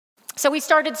So we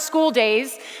started school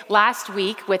days last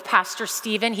week with Pastor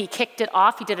Stephen. He kicked it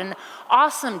off. He did an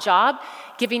awesome job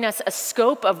giving us a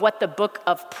scope of what the book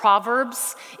of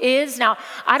Proverbs is. Now,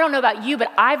 I don't know about you,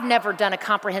 but I've never done a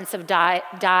comprehensive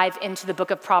dive into the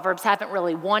book of Proverbs, haven't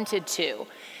really wanted to.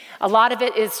 A lot of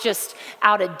it is just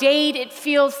out of date, it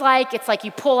feels like. It's like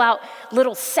you pull out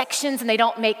little sections and they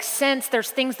don't make sense. There's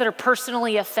things that are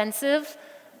personally offensive,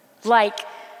 like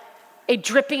a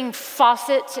dripping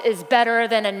faucet is better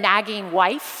than a nagging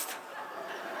wife.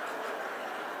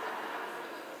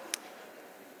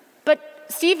 But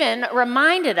Stephen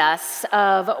reminded us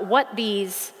of what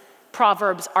these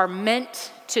proverbs are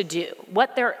meant to do,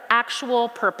 what their actual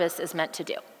purpose is meant to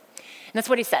do. And that's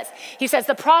what he says. He says,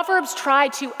 the Proverbs try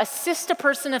to assist a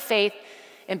person of faith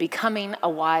in becoming a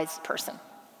wise person.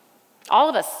 All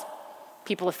of us,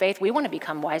 people of faith, we want to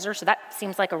become wiser, so that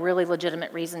seems like a really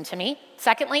legitimate reason to me.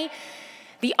 Secondly,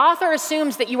 the author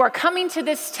assumes that you are coming to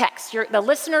this text, the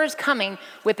listener is coming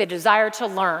with a desire to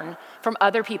learn from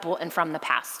other people and from the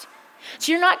past.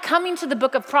 So you're not coming to the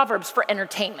book of Proverbs for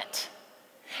entertainment.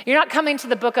 You're not coming to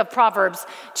the book of Proverbs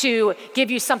to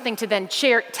give you something to then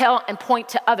share, tell, and point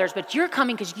to others, but you're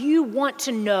coming because you want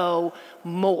to know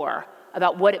more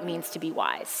about what it means to be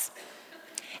wise.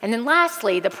 And then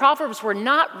lastly, the Proverbs were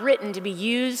not written to be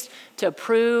used to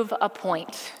prove a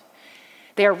point.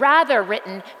 They are rather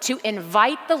written to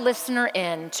invite the listener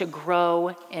in to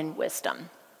grow in wisdom.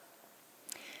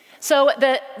 So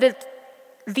the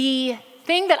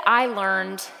thing that I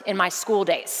learned in my school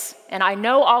days, and I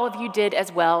know all of you did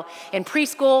as well, in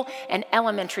preschool and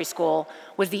elementary school,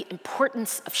 was the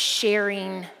importance of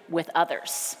sharing with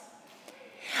others.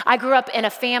 I grew up in a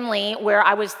family where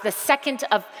I was the second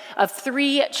of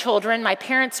 3 children. My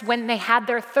parents, when they had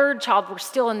their third child, were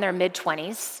still in their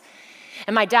mid-20s.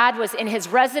 And my dad was in his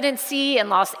residency in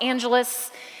Los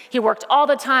Angeles. He worked all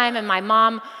the time, and my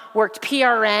mom worked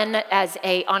PRN as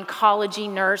an oncology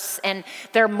nurse, and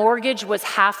their mortgage was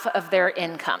half of their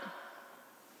income.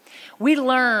 We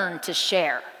learned to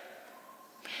share.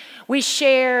 We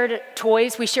shared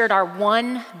toys. We shared our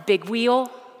one big wheel.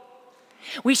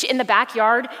 In the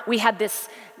backyard, we had this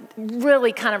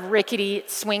really kind of rickety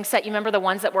swing set. You remember the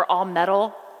ones that were all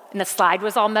metal, and the slide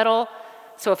was all metal?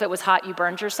 So if it was hot, you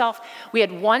burned yourself. We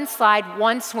had one slide,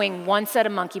 one swing, one set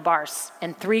of monkey bars,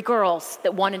 and 3 girls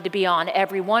that wanted to be on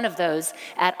every one of those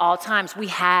at all times. We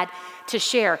had to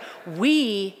share.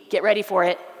 Get ready for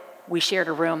it, we shared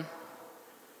a room.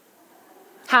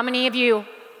 How many of you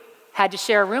had to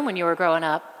share a room when you were growing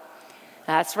up?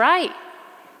 That's right.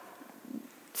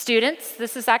 Students,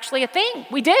 this is actually a thing.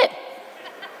 We did.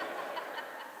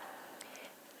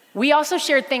 We also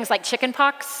shared things like chicken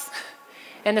pox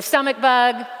and the stomach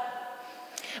bug.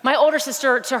 My older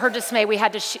sister, to her dismay,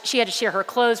 she had to share her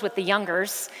clothes with the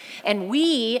youngers. And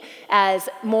we, as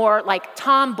more like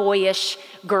tomboyish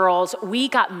girls, we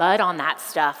got mud on that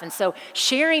stuff. And so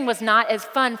sharing was not as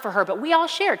fun for her, but we all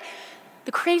shared.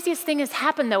 The craziest thing has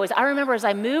happened, though, is I remember as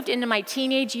I moved into my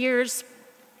teenage years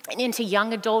and into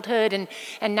young adulthood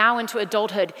and now into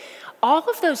adulthood, all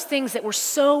of those things that were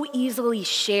so easily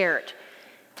shared,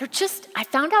 I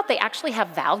found out they actually have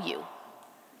value.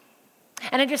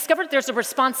 And I discovered there's a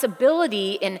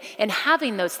responsibility in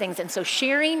having those things, and so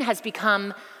sharing has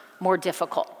become more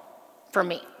difficult for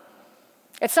me.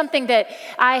 It's something that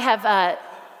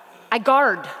I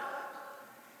guard.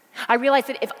 I realize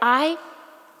that if I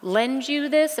lend you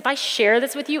this, if I share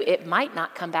this with you, it might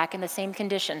not come back in the same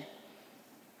condition.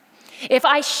 If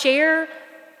I share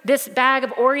this bag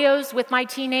of Oreos with my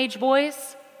teenage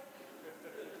boys,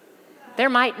 there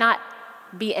might not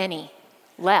be any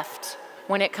left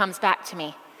when it comes back to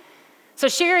me. So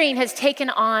sharing has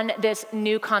taken on this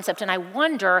new concept, and I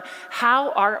wonder,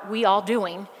 how are we all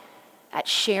doing at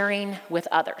sharing with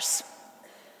others?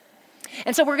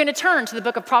 And so we're going to turn to the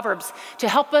book of Proverbs to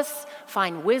help us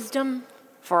find wisdom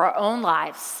for our own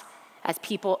lives as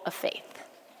people of faith.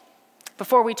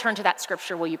 Before we turn to that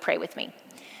scripture, will you pray with me?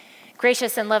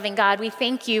 Gracious and loving God, we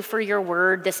thank you for your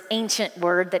word, this ancient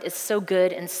word that is so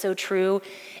good and so true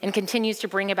and continues to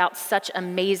bring about such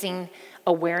amazing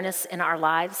awareness in our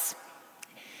lives.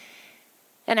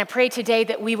 And I pray today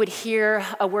that we would hear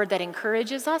a word that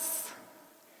encourages us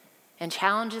and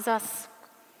challenges us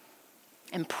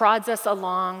and prods us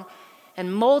along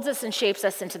and molds us and shapes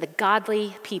us into the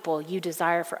godly people you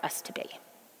desire for us to be.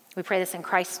 We pray this in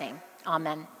Christ's name.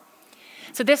 Amen.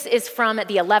 So this is from the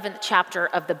 11th chapter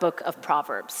of the book of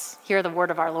Proverbs. Hear the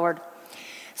word of our Lord.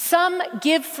 Some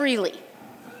give freely,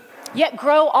 yet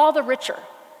grow all the richer.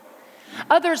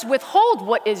 Others withhold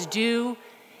what is due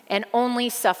and only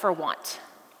suffer want.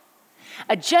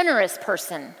 A generous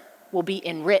person will be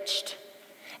enriched,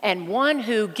 and one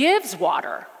who gives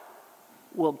water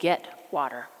will get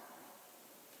water.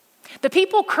 The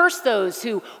people curse those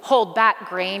who hold back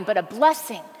grain, but a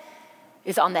blessing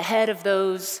is on the head of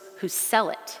those who sell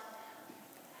it.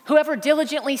 Whoever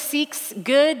diligently seeks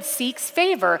good seeks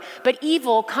favor, but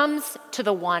evil comes to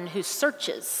the one who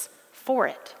searches for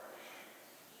it.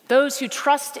 Those who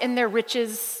trust in their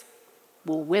riches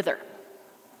will wither,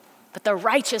 but the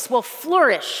righteous will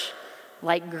flourish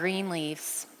like green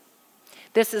leaves.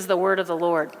 This is the word of the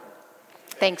Lord.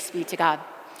 Thanks be to God.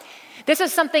 This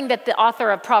is something that the author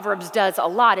of Proverbs does a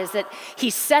lot, is that he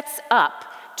sets up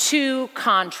two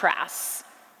contrasts.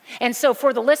 And so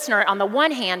for the listener, on the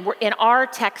one hand, we're in our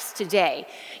text today,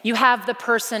 you have the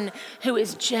person who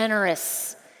is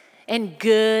generous and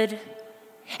good.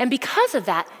 And because of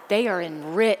that, they are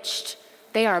enriched.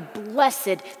 They are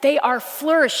blessed. They are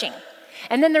flourishing.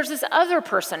 And then there's this other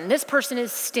person. This person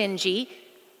is stingy.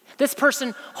 This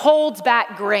person holds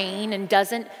back grain and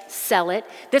doesn't sell it.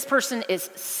 This person is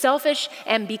selfish,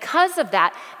 and because of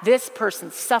that, this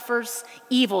person suffers.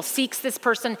 Evil seeks this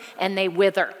person, and they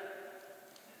wither.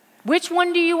 Which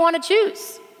one do you want to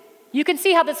choose? You can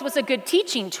see how this was a good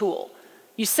teaching tool.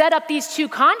 You set up these two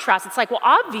contrasts. It's like, well,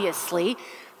 obviously,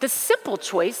 the simple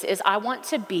choice is I want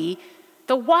to be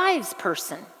the wise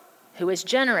person who is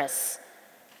generous.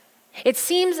 It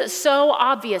seems so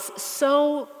obvious,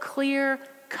 so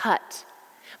clear-cut.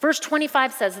 Verse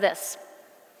 25 says this: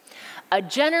 a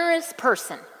generous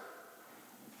person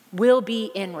will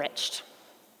be enriched.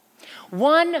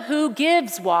 One who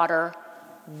gives water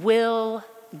will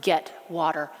get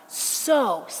water.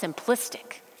 So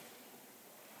simplistic.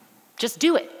 Just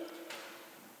do it.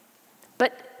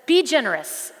 But be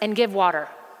generous and give water,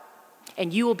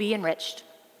 and you will be enriched.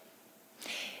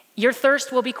 Your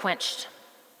thirst will be quenched.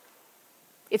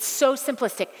 It's so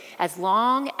simplistic. As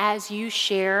long as you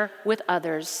share with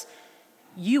others,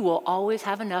 you will always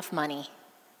have enough money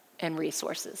and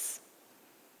resources.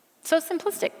 So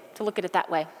simplistic to look at it that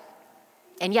way,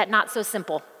 and yet not so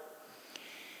simple.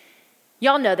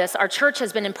 Y'all know this. Our church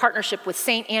has been in partnership with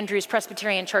St. Andrew's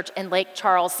Presbyterian Church in Lake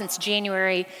Charles since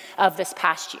January of this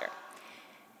past year.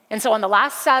 And so on the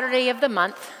last Saturday of the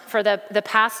month, for the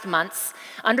past months,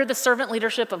 under the servant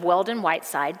leadership of Weldon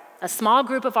Whiteside, a small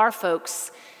group of our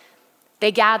folks,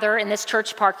 they gather in this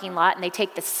church parking lot, and they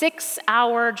take the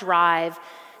 6-hour drive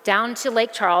down to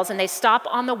Lake Charles, and they stop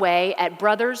on the way at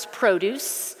Brothers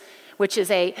Produce, which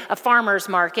is a farmer's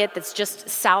market that's just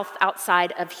south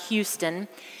outside of Houston.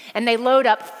 And they load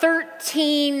up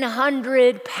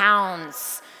 1,300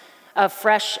 pounds of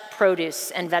fresh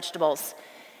produce and vegetables.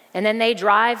 And then they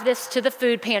drive this to the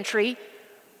food pantry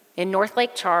in North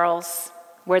Lake Charles,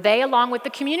 where they, along with the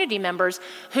community members,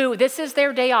 who this is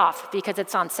their day off because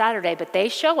it's on Saturday, but they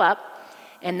show up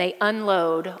and they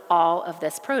unload all of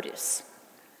this produce.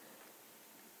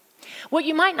 What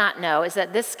you might not know is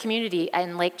that this community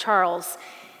in Lake Charles,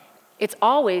 it's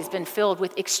always been filled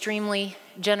with extremely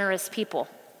generous people.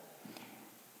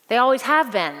 They always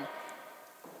have been.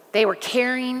 They were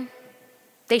caring.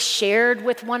 They shared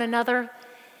with one another.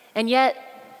 And yet,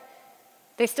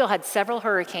 they still had several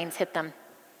hurricanes hit them.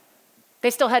 They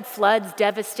still had floods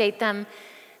devastate them.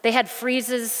 They had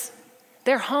freezes.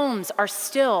 Their homes are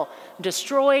still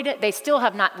destroyed. They still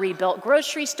have not rebuilt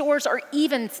grocery stores or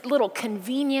even little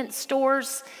convenience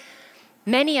stores.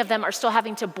 Many of them are still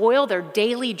having to boil their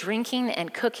daily drinking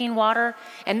and cooking water.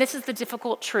 And this is the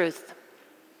difficult truth.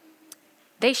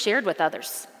 They shared with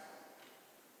others,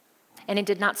 and it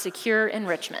did not secure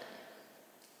enrichment.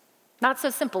 Not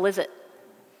so simple, is it?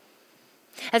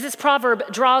 As this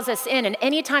proverb draws us in, and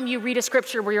anytime you read a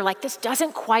scripture where you're like, this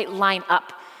doesn't quite line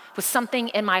up with something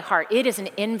in my heart, it is an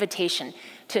invitation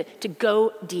to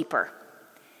go deeper.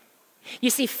 You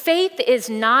see, faith is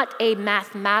not a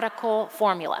mathematical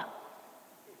formula.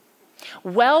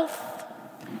 Wealth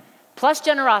plus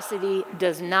generosity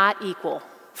does not equal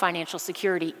financial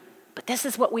security. But this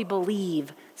is what we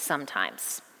believe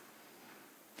sometimes.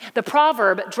 The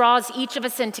proverb draws each of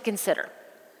us in to consider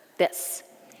this.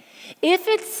 If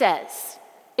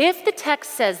the text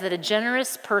says that a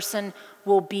generous person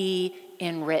will be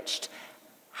enriched,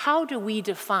 how do we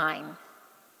define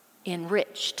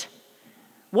enriched?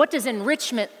 What does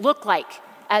enrichment look like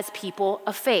as people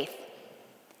of faith?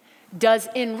 Does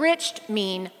enriched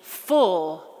mean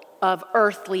full of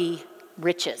earthly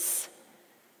riches?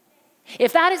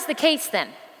 If that is the case, then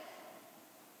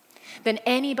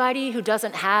anybody who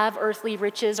doesn't have earthly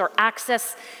riches or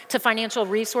access to financial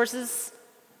resources,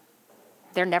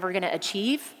 they're never going to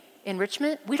achieve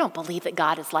enrichment. We don't believe that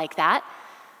God is like that.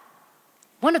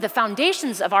 One of the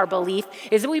foundations of our belief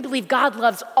is that we believe God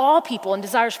loves all people and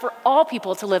desires for all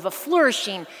people to live a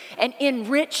flourishing and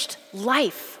enriched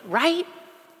life, right?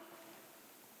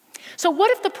 So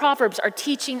what if the Proverbs are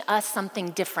teaching us something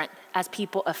different as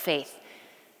people of faith?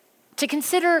 To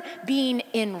consider being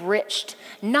enriched,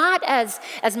 not as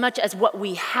much as what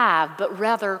we have, but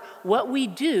rather what we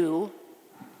do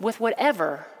with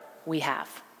whatever we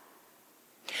have.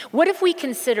 What if we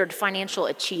considered financial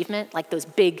achievement, like those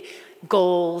big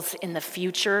goals in the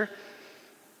future?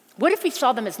 What if we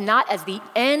saw them as not as the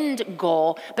end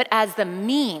goal, but as the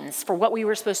means for what we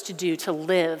were supposed to do to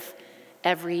live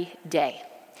every day?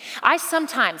 I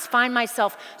sometimes find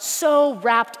myself so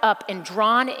wrapped up and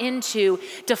drawn into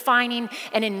defining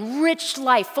an enriched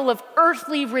life full of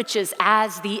earthly riches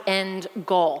as the end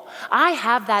goal. I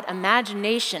have that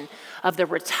imagination of the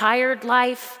retired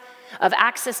life, of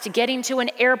access to getting to an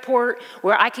airport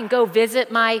where I can go visit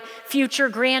my future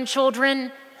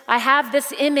grandchildren. I have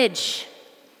this image.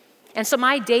 And so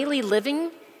my daily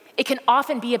living, it can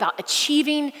often be about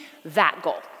achieving that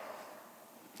goal,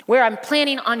 where I'm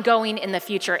planning on going in the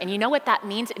future. And you know what that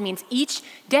means? It means each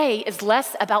day is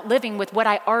less about living with what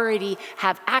I already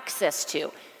have access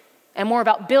to and more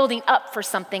about building up for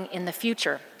something in the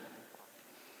future.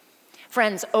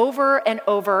 Friends, over and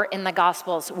over in the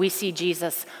Gospels, we see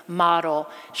Jesus model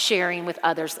sharing with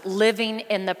others, living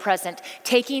in the present,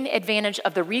 taking advantage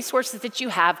of the resources that you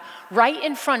have right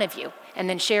in front of you, and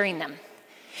then sharing them.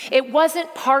 It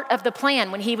wasn't part of the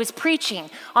plan when he was preaching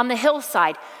on the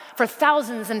hillside for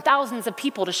thousands and thousands of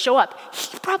people to show up.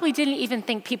 He probably didn't even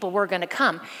think people were going to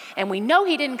come. And we know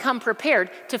he didn't come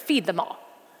prepared to feed them all.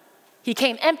 He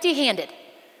came empty-handed.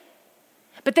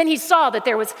 But then he saw that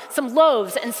there was some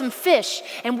loaves and some fish.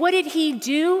 And what did he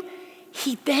do?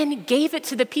 He then gave it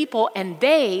to the people, and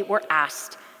they were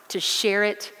asked to share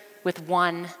it with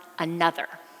one another.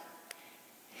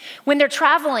 When they're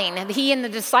traveling, he and the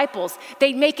disciples,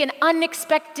 they make an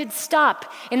unexpected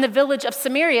stop in the village of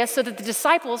Samaria so that the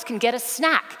disciples can get a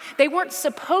snack. They weren't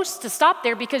supposed to stop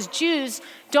there because Jews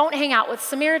don't hang out with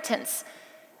Samaritans.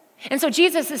 And so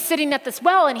Jesus is sitting at this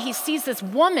well, and he sees this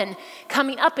woman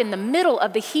coming up in the middle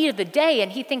of the heat of the day,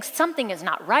 and he thinks something is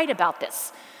not right about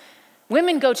this.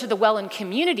 Women go to the well in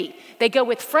community. They go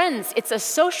with friends. It's a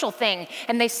social thing,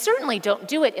 and they certainly don't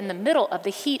do it in the middle of the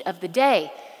heat of the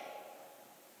day.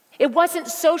 It wasn't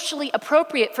socially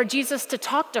appropriate for Jesus to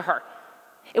talk to her.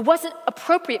 It wasn't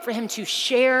appropriate for him to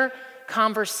share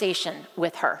conversation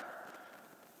with her,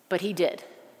 but he did.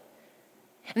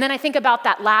 And then I think about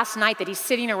that last night that he's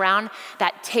sitting around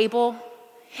that table,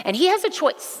 and he has a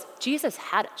choice. Jesus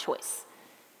had a choice.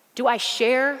 Do I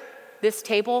share this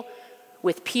table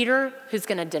with Peter, who's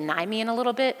going to deny me in a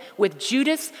little bit, with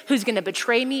Judas, who's going to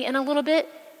betray me in a little bit?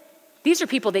 These are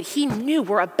people that he knew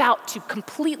were about to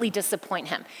completely disappoint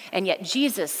him, and yet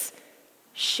Jesus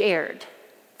shared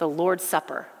the Lord's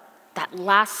Supper, that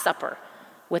Last Supper,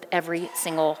 with every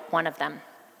single one of them.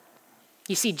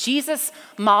 You see, Jesus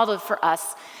modeled for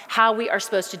us how we are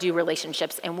supposed to do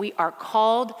relationships, and we are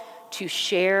called to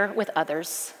share with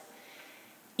others,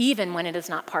 even when it is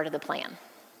not part of the plan,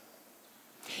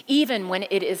 even when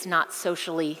it is not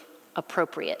socially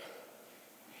appropriate,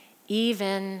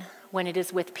 even when it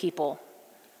is with people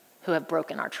who have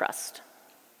broken our trust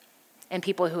and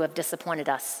people who have disappointed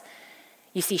us.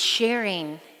 You see,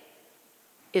 sharing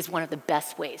is one of the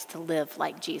best ways to live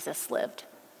like Jesus lived.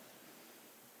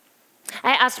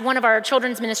 I asked one of our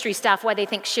children's ministry staff why they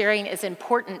think sharing is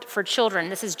important for children.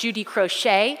 This is Judy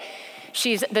Crochet.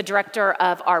 She's the director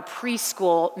of our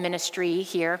preschool ministry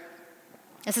here.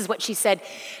 This is what she said.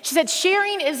 She said,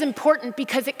 sharing is important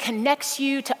because it connects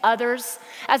you to others,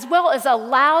 as well as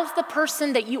allows the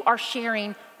person that you are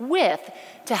sharing with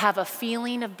to have a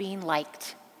feeling of being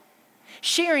liked.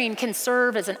 Sharing can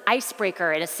serve as an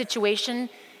icebreaker in a situation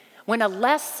when a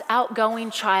less outgoing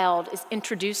child is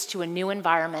introduced to a new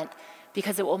environment,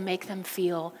 because it will make them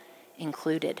feel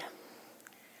included.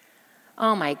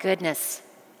 Oh my goodness.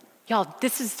 Y'all,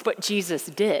 this is what Jesus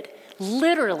did.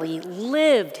 Literally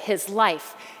lived his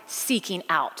life seeking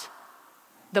out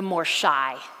the more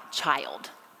shy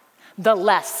child, the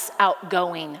less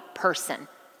outgoing person,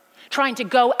 trying to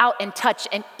go out and touch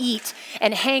and eat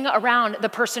and hang around the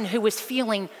person who was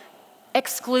feeling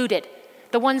excluded,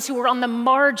 the ones who were on the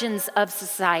margins of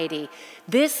society.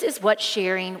 This is what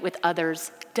sharing with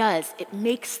others does. It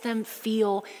makes them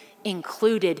feel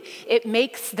included. It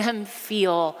makes them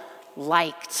feel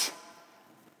liked.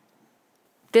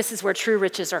 This is where true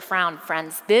riches are found,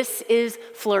 friends. This is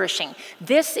flourishing.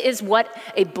 This is what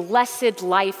a blessed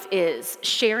life is.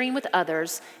 Sharing with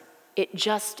others, it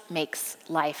just makes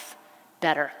life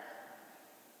better.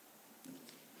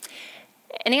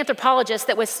 An anthropologist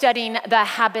that was studying the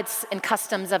habits and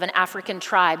customs of an African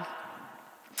tribe,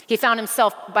 he found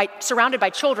himself surrounded by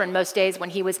children most days when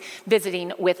he was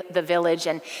visiting with the village,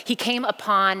 and he came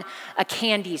upon a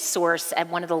candy source at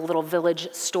one of the little village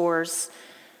stores.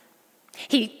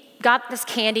 He got this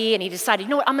candy and he decided, you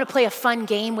know what, I'm gonna play a fun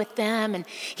game with them. And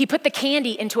he put the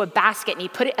candy into a basket and he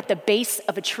put it at the base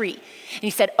of a tree. And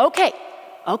he said, okay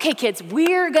kids,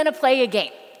 we're gonna play a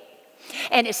game.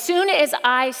 And as soon as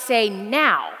I say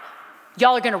now,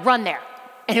 y'all are gonna run there.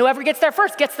 And whoever gets there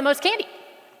first gets the most candy.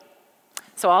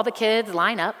 So all the kids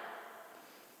line up.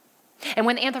 And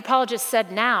when the anthropologist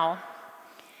said now,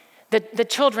 the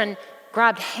children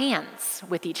grabbed hands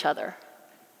with each other.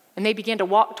 And they began to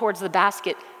walk towards the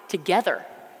basket together.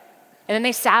 And then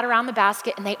they sat around the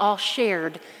basket and they all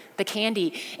shared the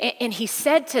candy. And he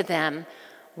said to them,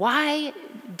 why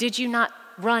did you not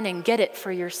run and get it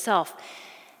for yourself?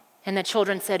 And the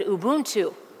children said,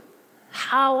 Ubuntu.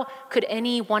 How could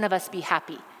any one of us be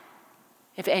happy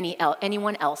if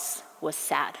anyone else was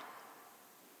sad?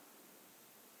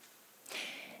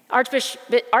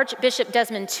 Archbishop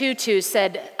Desmond Tutu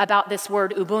said about this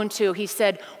word Ubuntu, he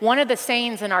said, one of the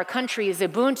sayings in our country is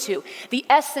Ubuntu, the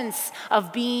essence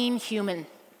of being human.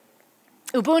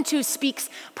 Ubuntu speaks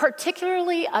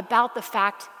particularly about the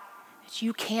fact that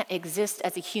you can't exist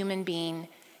as a human being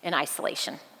in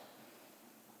isolation.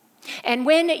 And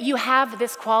when you have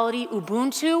this quality,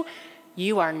 Ubuntu,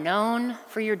 you are known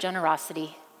for your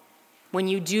generosity. When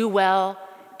you do well,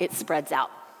 it spreads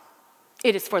out.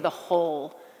 It is for the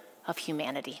whole of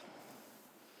humanity.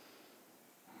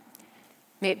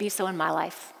 May it be so in my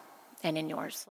life and in yours.